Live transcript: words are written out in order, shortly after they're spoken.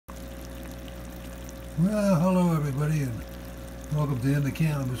Well, hello everybody, and welcome to In the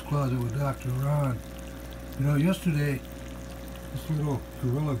Cannabis Closet with DrRon. You know, yesterday, this little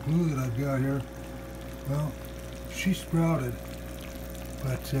Gorilla Glue that I've got here, well, she sprouted.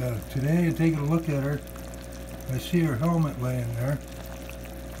 But today, taking a look at her, I see her helmet laying there.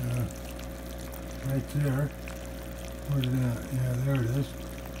 Right there. Where did that? Yeah, there it is.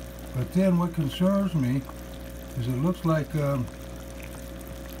 But then what concerns me is it looks like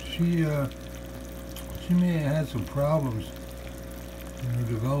she may have had some problems in her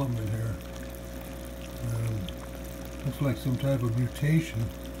development here. Looks like some type of mutation.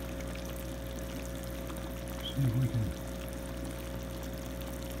 See if we can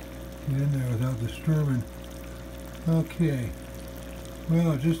get in there without disturbing. Okay.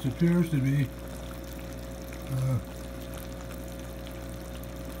 Well, it just appears to be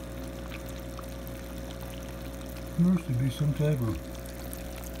some type of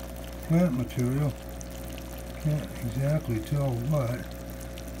plant material. Can't exactly tell what.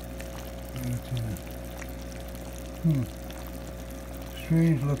 But,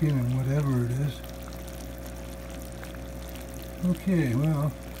 strange looking and whatever it is. Okay,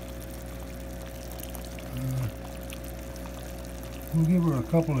 well, we'll give her a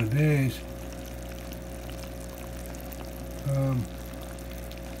couple of days.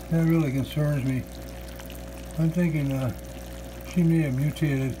 That really concerns me. I'm thinking she may have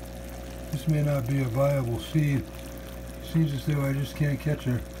mutated. This may not be a viable seed. Seems as though I just can't catch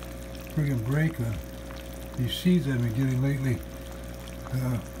a friggin' break on these seeds I've been getting lately.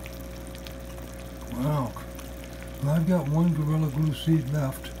 Wow. Well, I've got one Gorilla Glue seed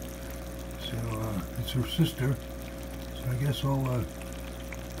left. So it's her sister. So I guess I'll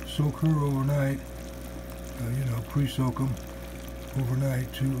soak her overnight. Pre-soak them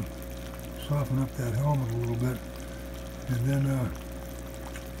overnight to soften up that helmet a little bit. And then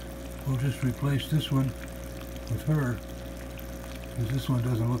we'll just replace this one with her, because this one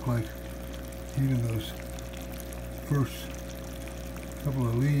doesn't look like, even those first couple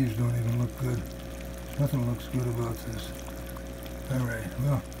of leaves don't even look good. Nothing looks good about this. Alright,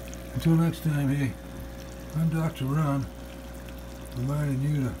 well, until next time, hey, I'm DrRon, reminding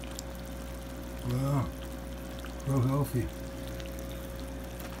you to, well, grow healthy.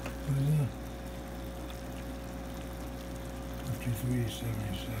 What is that?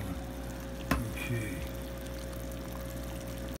 53.77. Okay.